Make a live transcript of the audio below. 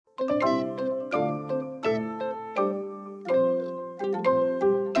Welcome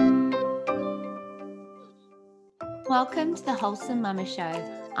to the Wholesome Mama Show.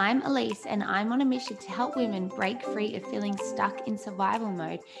 I'm Elise and I'm on a mission to help women break free of feeling stuck in survival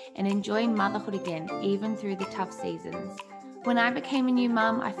mode and enjoy motherhood again, even through the tough seasons. When I became a new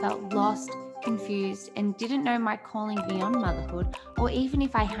mum, I felt lost, confused, and didn't know my calling beyond motherhood or even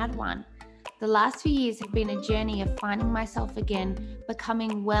if I had one. The last few years have been a journey of finding myself again,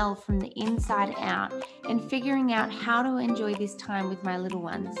 becoming well from the inside out, and figuring out how to enjoy this time with my little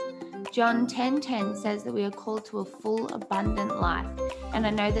ones. John 10:10 says that we are called to a full, abundant life, and I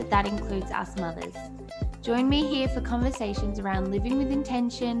know that that includes us mothers. Join me here for conversations around living with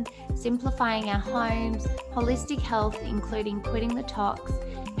intention, simplifying our homes, holistic health, including quitting the tox,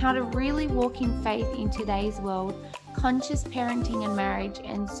 how to really walk in faith in today's world, conscious parenting and marriage,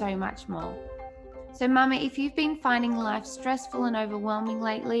 and so much more. So, Mama, if you've been finding life stressful and overwhelming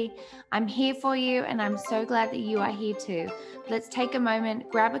lately, I'm here for you and I'm so glad that you are here too. Let's take a moment,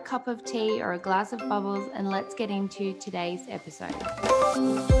 grab a cup of tea or a glass of bubbles, and let's get into today's episode.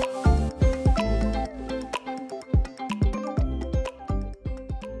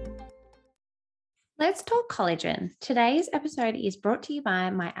 Let's talk collagen. Today's episode is brought to you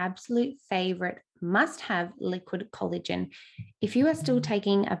by my absolute favorite must-have liquid collagen. If you are still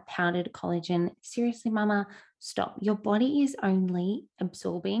taking a powdered collagen, seriously, mama, stop. Your body is only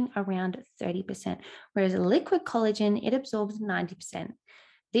absorbing around 30%, whereas a liquid collagen, it absorbs 90%.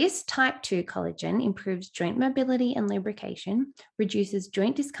 This type 2 collagen improves joint mobility and lubrication, reduces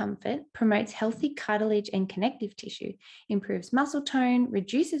joint discomfort, promotes healthy cartilage and connective tissue, improves muscle tone,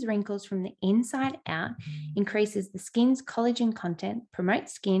 reduces wrinkles from the inside out, increases the skin's collagen content,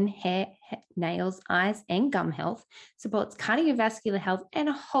 promotes skin, hair, nails, eyes, and gum health, supports cardiovascular health, and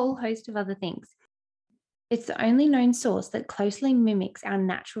a whole host of other things. It's the only known source that closely mimics our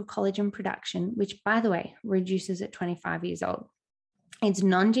natural collagen production, which, by the way, reduces at 25 years old. It's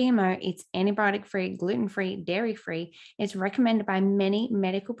non-GMO, it's antibiotic-free, gluten-free, dairy-free. It's recommended by many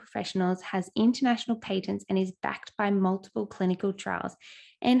medical professionals, has international patents, and is backed by multiple clinical trials,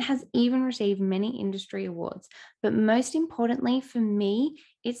 and has even received many industry awards. But most importantly for me,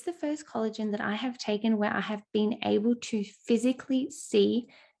 it's the first collagen that I have taken where I have been able to physically see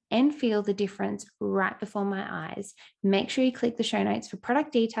and feel the difference right before my eyes. Make sure you click the show notes for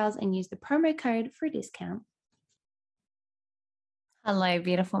product details and use the promo code for a discount. Hello,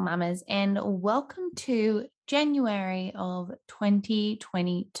 beautiful mamas, and welcome to January of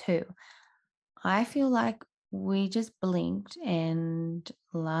 2022. I feel like we just blinked and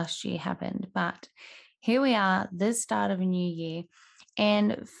last year happened, but here we are, the start of a new year.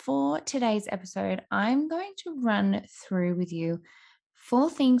 And for today's episode, I'm going to run through with you 4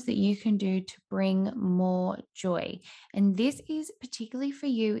 things that you can do to bring more joy. And this is particularly for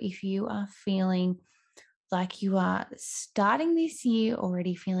you if you are feeling like you are starting this year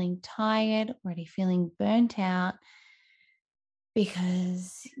already feeling tired, already feeling burnt out,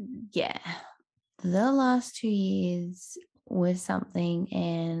 because, yeah, the last 2 years was something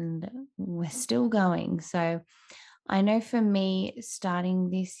and we're still going. So I know for me, starting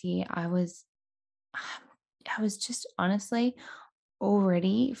this year, I was just honestly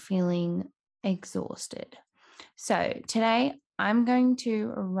already feeling exhausted. So today I'm going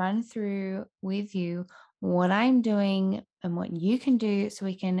to run through with you what I'm doing and what you can do so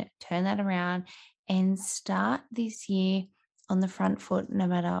we can turn that around and start this year on the front foot, no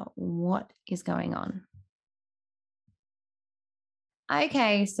matter what is going on.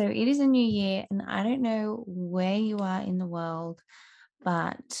 Okay, so it is a new year, and I don't know where you are in the world,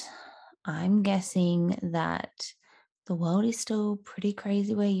 but I'm guessing that the world is still pretty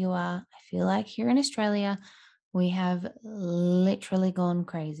crazy where you are. I feel like here in Australia, we have literally gone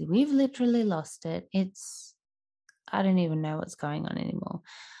crazy. We've literally lost it. I don't even know what's going on anymore.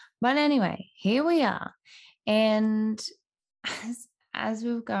 But anyway, here we are. And as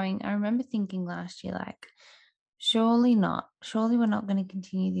we were going, I remember thinking last year, like, surely not. Surely we're not going to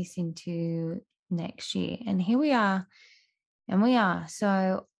continue this into next year. And here we are. And we are.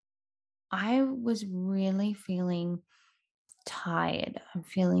 So I was really feeling tired. I'm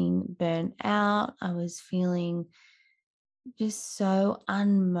feeling burnt out. I was feeling just so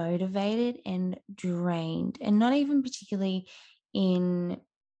unmotivated and drained, and not even particularly in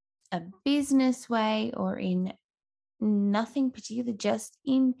a business way or in nothing particular, just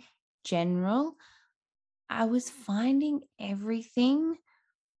in general. I was finding everything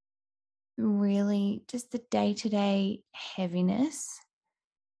really just the day-to-day heaviness.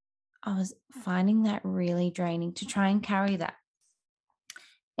 I was finding that really draining to try and carry that.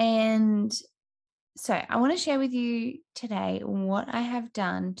 And So I want to share with you today what I have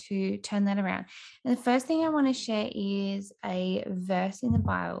done to turn that around. And the first thing I want to share is a verse in the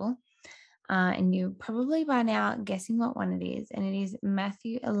Bible. And you're probably by now guessing what one it is. And it is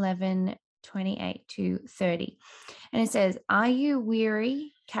Matthew 11:28-30. And it says, "Are you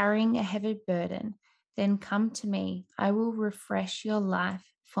weary, carrying a heavy burden? Then come to me. I will refresh your life,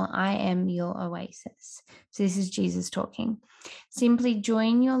 for I am your oasis." So this is Jesus talking. "Simply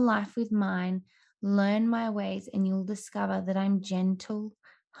join your life with mine, learn my ways, and you'll discover that I'm gentle,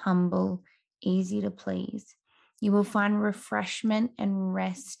 humble, easy to please. You will find refreshment and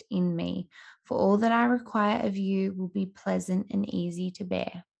rest in me, for all that I require of you will be pleasant and easy to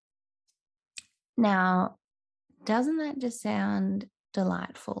bear." Now, doesn't that just sound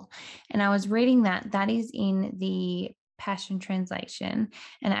delightful? And I was reading that is in the Passion Translation.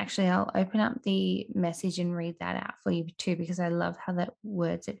 And actually, I'll open up the message and read that out for you too, because I love how that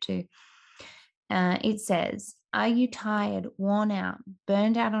words it too. It says, "Are you tired, worn out,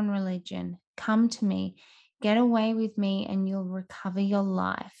 burned out on religion? Come to me, get away with me, and you'll recover your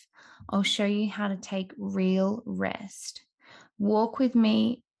life. I'll show you how to take real rest. Walk with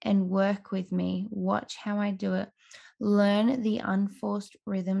me and work with me. Watch how I do it. Learn the unforced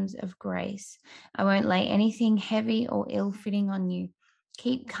rhythms of grace. I won't lay anything heavy or ill fitting on you.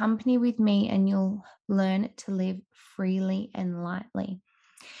 Keep company with me, and you'll learn to live freely and lightly."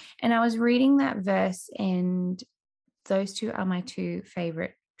 And I was reading that verse, and those two are my two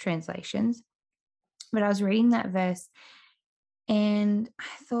favorite translations. But I was reading that verse and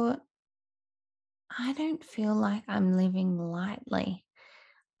I thought, I don't feel like I'm living lightly.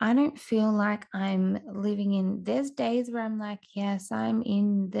 I don't feel like I'm living in, there's days where I'm like, yes, I'm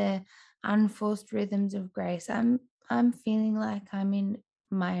in the unforced rhythms of grace. I'm feeling like I'm in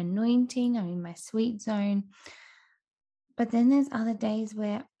my anointing, I'm in my sweet zone. But then there's other days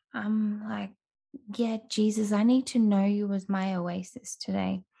where I'm like, yeah, Jesus, I need to know you as my oasis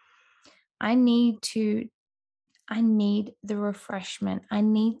today. I need the refreshment. I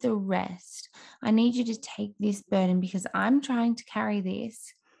need the rest. I need you to take this burden because I'm trying to carry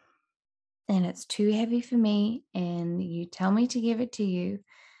this and it's too heavy for me. And you tell me to give it to you.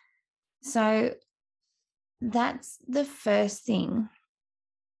 So that's the first thing,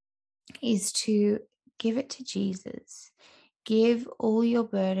 is to give it to Jesus. Give all your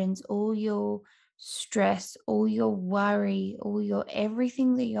burdens, all your stress, all your worry, all your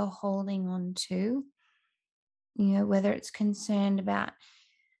everything that you're holding on to, whether it's concerned about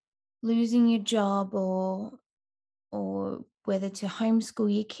losing your job, or whether to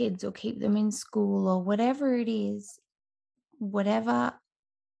homeschool your kids or keep them in school, or whatever it is, whatever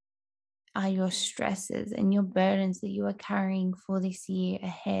are your stresses and your burdens that you are carrying for this year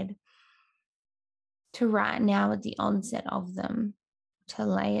ahead, to right now at the onset of them, to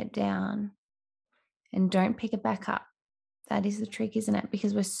lay it down and don't pick it back up. That is the trick, isn't it?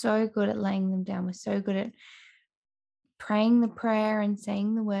 Because we're so good at laying them down. We're so good at praying the prayer and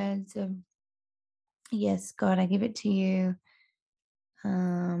saying the words of, yes, God, I give it to you.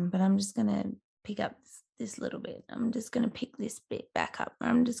 But I'm just going to pick up this little bit. I'm just going to pick this bit back up.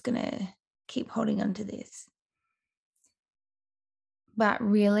 I'm just going to keep holding on to this. But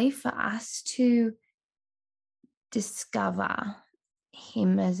really, for us to discover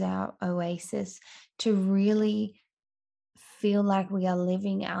him as our oasis, to really feel like we are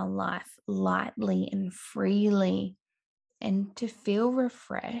living our life lightly and freely, and to feel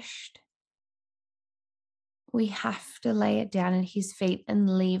refreshed, we have to lay it down at his feet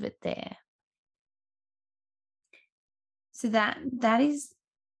and leave it there. So that is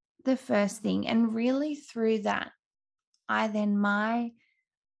the first thing. And really through that, my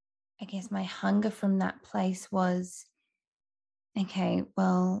hunger from that place was, okay,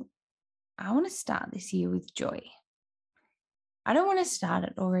 well, I want to start this year with joy. I don't want to start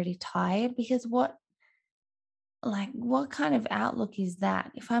it already tired, because what kind of outlook is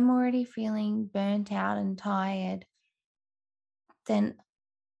that? If I'm already feeling burnt out and tired, then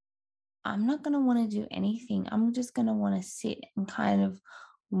I'm not going to want to do anything. I'm just going to want to sit and kind of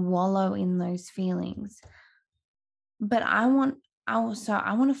wallow in those feelings. But I want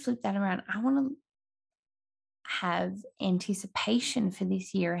to flip that around. I want to have anticipation for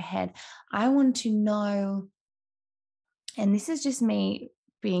this year ahead. I want to know, and this is just me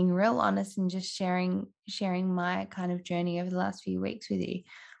being real honest and just sharing my kind of journey over the last few weeks with you.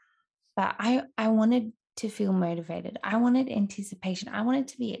 But I wanted to feel motivated. I wanted anticipation. I wanted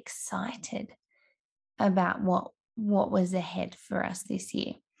to be excited about what was ahead for us this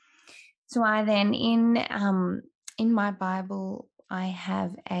year. So I then, in my Bible, I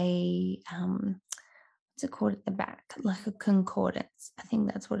have a what's it called at the back? Like a concordance. I think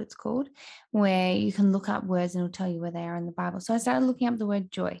that's what it's called, where you can look up words and it'll tell you where they are in the Bible. So I started looking up the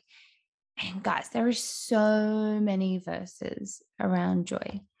word joy. And guys, there are so many verses around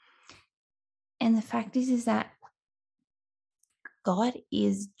joy. And the fact is that God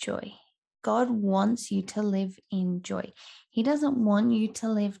is joy. God wants you to live in joy. He doesn't want you to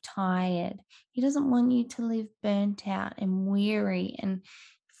live tired. He doesn't want you to live burnt out and weary and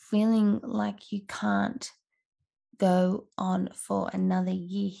feeling like you can't go on for another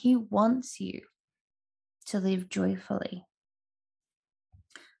year. He wants you to live joyfully.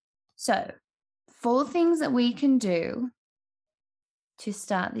 So, 4 things that we can do to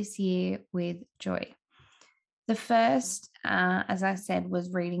start this year with joy. The first, as I said,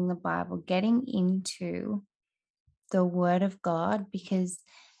 was reading the Bible, getting into the Word of God, because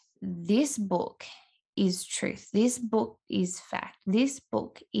this book is truth. This book is fact. This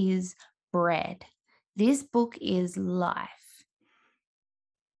book is bread. This book is life.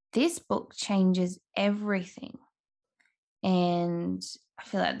 This book changes everything. And I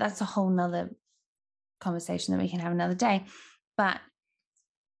feel like that's a whole nother conversation that we can have another day. But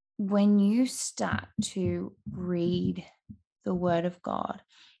when you start to read the Word of God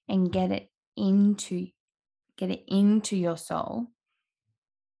and get it into your soul,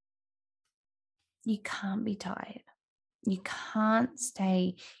 you can't be tired. You can't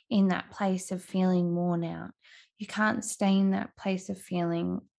stay in that place of feeling worn out. You can't stay in that place of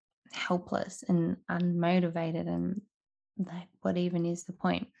feeling helpless and unmotivated, and like, what even is the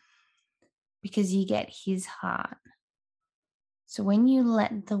point? Because you get His heart. So when you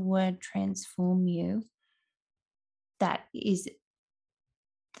let the Word transform you, that is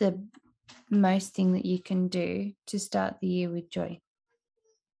the most thing that you can do to start the year with joy.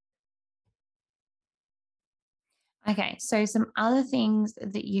 Okay, so some other things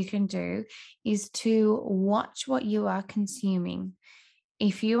that you can do is to watch what you are consuming.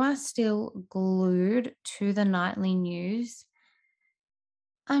 If you are still glued to the nightly news,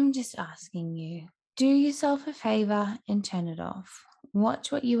 I'm just asking you, do yourself a favor and turn it off.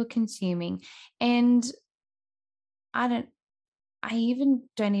 Watch what you are consuming. And I even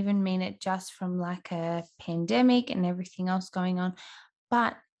don't even mean it just from like a pandemic and everything else going on,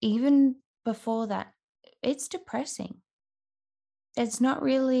 but even before that, it's depressing. It's not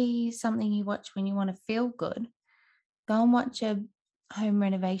really something you watch when you want to feel good. Go and watch a home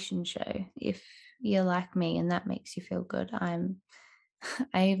renovation show if you're like me and that makes you feel good. I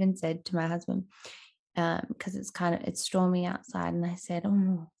even said to my husband, because it's stormy outside, and I said,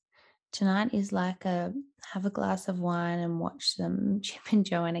 oh, tonight is like have a glass of wine and watch some Chip and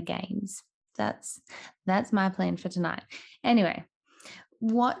Joanna games. That's my plan for tonight. Anyway,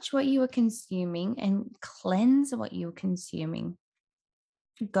 watch what you are consuming and cleanse what you're consuming.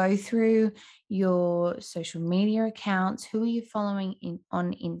 Go through your social media accounts. Who are you following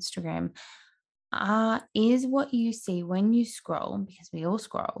on Instagram? Is what you see when you scroll, because we all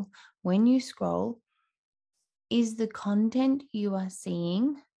scroll, when you scroll, is the content you are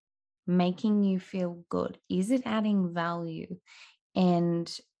seeing making you feel good? Is it adding value?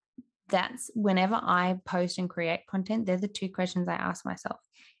 And that's whenever I post and create content, they're the 2 questions I ask myself.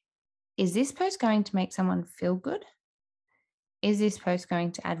 Is this post going to make someone feel good? Is this post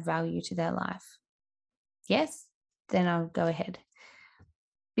going to add value to their life? Yes, then I'll go ahead.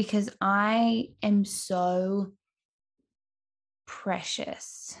 Because I am so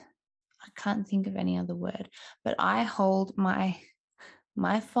precious. I can't think of any other word, but I hold my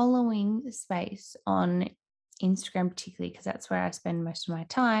following space on Instagram, particularly because that's where I spend most of my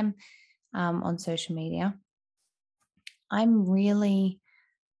time on social media. I really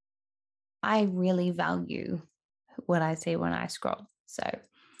value what I see when I scroll.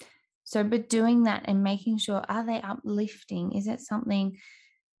 So, but doing that and making sure, are they uplifting? Is it something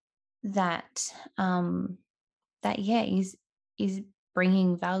that is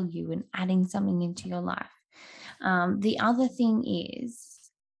bringing value and adding something into your life? The other thing is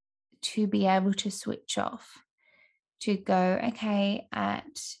to be able to switch off, to go, okay,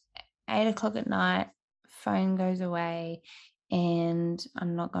 at 8:00 at night, phone goes away and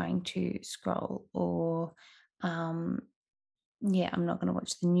I'm not going to scroll, or I'm not going to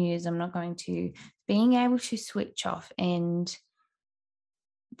watch the news. I'm not going to, being able to switch off and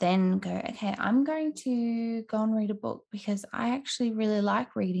then go, okay, I'm going to go and read a book because I actually really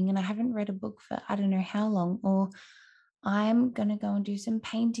like reading and I haven't read a book for I don't know how long, or I'm going to go and do some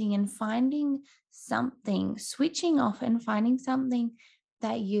painting, and finding something, switching off and finding something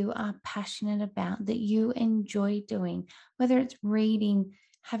that you are passionate about, that you enjoy doing, whether it's reading,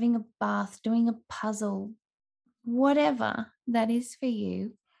 having a bath, doing a puzzle, whatever that is for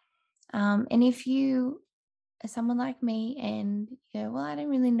you. And if you someone like me and you go, well, I don't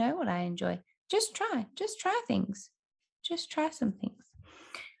really know what I enjoy. Just try things. Just try some things.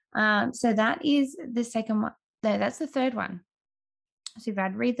 So that is the second one. No, that's the third one. So you've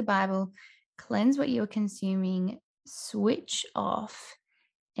had read the Bible, cleanse what you're consuming, switch off,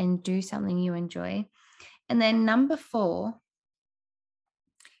 and do something you enjoy. And then number 4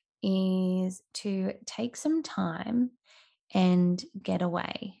 is to take some time and get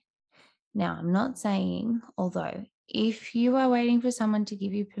away. Now, I'm not saying, although if you are waiting for someone to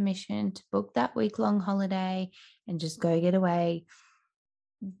give you permission to book that week-long holiday and just go get away,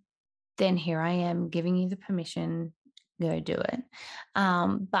 then here I am giving you the permission, go do it.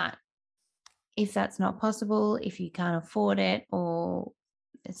 But if that's not possible, if you can't afford it, or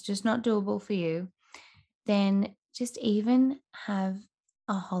it's just not doable for you, then just even have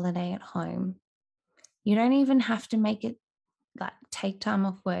a holiday at home. You don't even have to make it like take time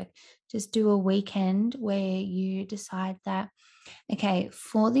off work. Just do a weekend where you decide that, okay,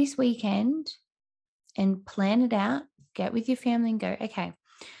 for this weekend, and plan it out, get with your family and go, okay,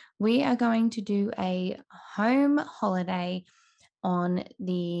 we are going to do a home holiday on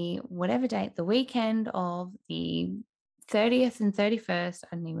the whatever date, the weekend of the 30th and 31st.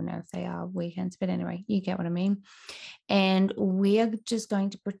 I don't even know if they are weekends, but anyway, you get what I mean. And we are just going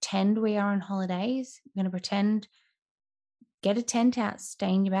to pretend we are on holidays. We're going to pretend, get a tent out,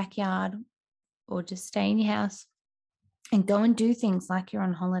 stay in your backyard or just stay in your house and go and do things like you're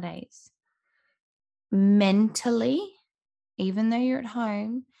on holidays. Mentally, even though you're at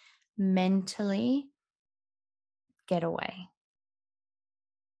home, mentally get away.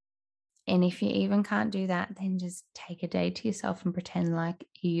 And if you even can't do that, then just take a day to yourself and pretend like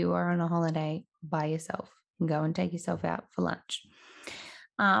you are on a holiday by yourself and go and take yourself out for lunch.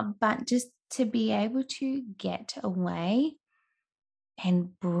 But just to be able to get away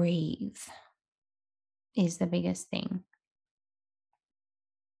and breathe is the biggest thing.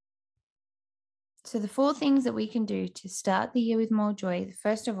 So the 4 things that we can do to start the year with more joy,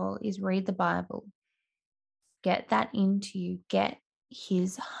 first of all, is read the Bible. Get that into you. Get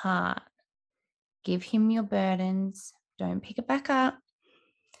his heart. Give him your burdens. Don't pick it back up.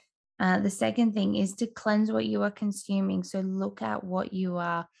 The second thing is to cleanse what you are consuming. So look at what you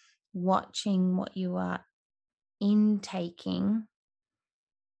are watching, what you are intaking.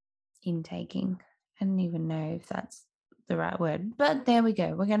 I don't even know if that's the right word, but there we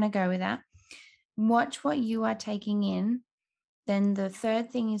go. We're going to go with that. Watch what you are taking in. Then the third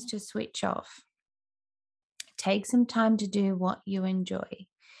thing is to switch off. Take some time to do what you enjoy.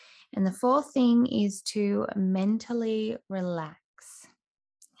 And the fourth thing is to mentally relax.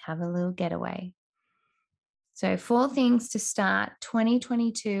 Have a little getaway. So 4 things to start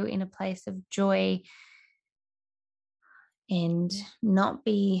 2022 in a place of joy and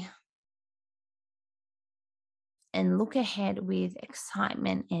look ahead with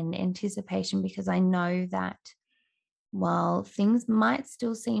excitement and anticipation, because I know that while things might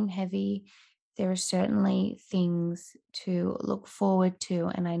still seem heavy, there are certainly things to look forward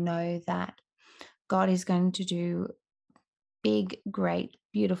to. And I know that God is going to do big, great,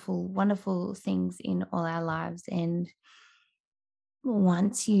 beautiful, wonderful things in all our lives. And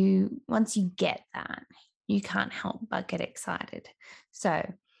once you get that, you can't help but get excited.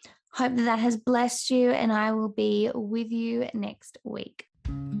 So hope that has blessed you, and I will be with you next week.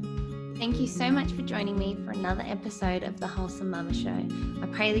 Thank you so much for joining me for another episode of the Wholesome Mama Show. I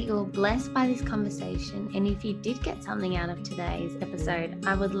pray that you're blessed by this conversation, and if you did get something out of today's episode,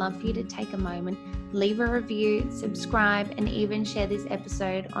 I would love for you to take a moment, leave a review, subscribe, and even share this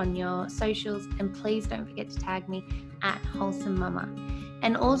episode on your socials. And please don't forget to tag me at Wholesome Mama.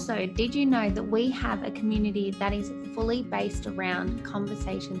 And also, did you know that we have a community that is fully based around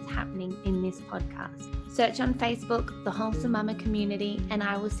conversations happening in this podcast? Search on Facebook, the Wholesome Mama Community, and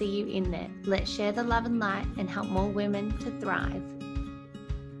I will see you in there. Let's share the love and light and help more women to thrive.